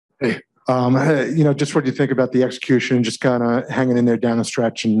Hey, Just what do you think about the execution, just kind of hanging in there down the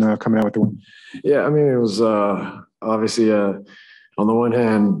stretch and coming out with the win? yeah, I mean, it was obviously on the one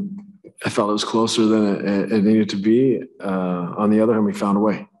hand, I felt it was closer than it needed to be. On the other hand, we found a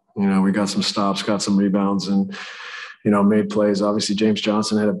way. We got some stops, got some rebounds, and made plays. Obviously, James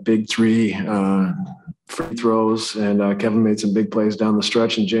Johnson had a big three free throws, and Kevin made some big plays down the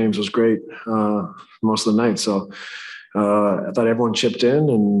stretch, and James was great most of the night. So I thought everyone chipped in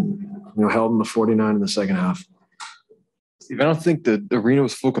and held them to 49 in the second half. Steve, I don't think the arena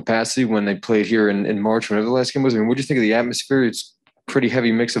was full capacity when they played here in March, whenever the last game was. I mean, what do you think of the atmosphere? It's a pretty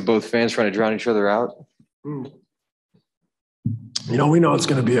heavy mix of both fans trying to drown each other out. We know it's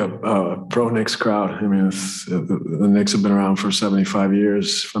going to be a pro-Knicks crowd. I mean, the Knicks have been around for 75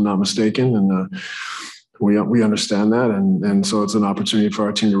 years, if I'm not mistaken, and we understand that, and so it's an opportunity for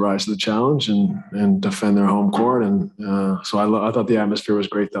our team to rise to the challenge and defend their home court. And so I thought the atmosphere was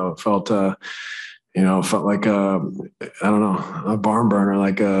great, though. It felt like a barn burner,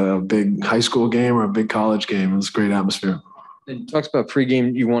 like a big high school game or a big college game. It was a great atmosphere. And you talked about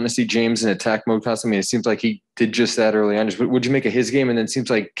pregame, you want to see James in attack mode constantly. I mean, it seems like he did just that early on. What'd you make of his game? And then it seems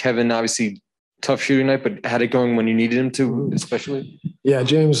like Kevin, obviously tough shooting night, but had it going when you needed him to, especially. Yeah,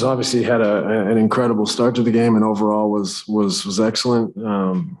 James obviously had an incredible start to the game, and overall was excellent.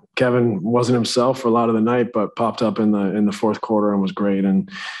 Kevin wasn't himself for a lot of the night, but popped up in the fourth quarter and was great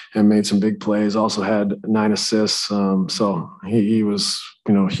and made some big plays. Also had 9 assists, so he was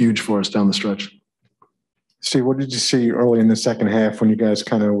huge for us down the stretch. Steve, what did you see early in the second half when you guys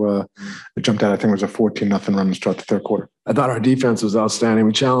kind of jumped out? I think it was a 14-0 run to start the third quarter. I thought our defense was outstanding.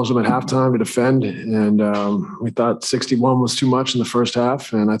 We challenged them at halftime to defend, and we thought 61 was too much in the first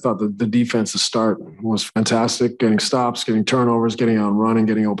half. And I thought the defense to start was fantastic, getting stops, getting turnovers, getting on running,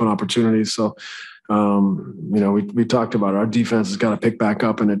 getting open opportunities. So, we talked about it. Our defense has got to pick back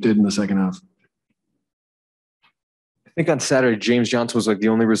up, and it did in the second half. I think on Saturday, James Johnson was like the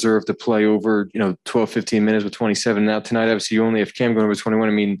only reserve to play over, 12, 15 minutes with 27. Now tonight, obviously, you only have Cam going over 21.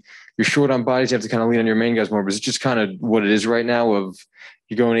 I mean, you're short on bodies. You have to kind of lean on your main guys more. But it's just kind of what it is right now of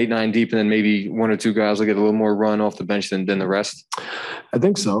you're going 8, 9 deep, and then maybe 1 or 2 guys will get a little more run off the bench than the rest. I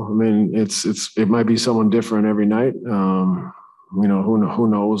think so. I mean, it might be someone different every night. Who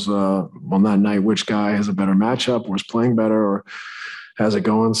knows on that night which guy has a better matchup or is playing better or has it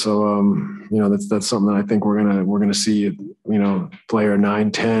going. So, that's something that I think we're gonna see, player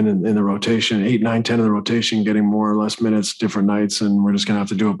 9, 10 in the rotation, 8, 9, 10 in the rotation, getting more or less minutes different nights. And we're just going to have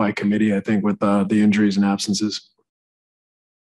to do it by committee, I think, with the injuries and absences.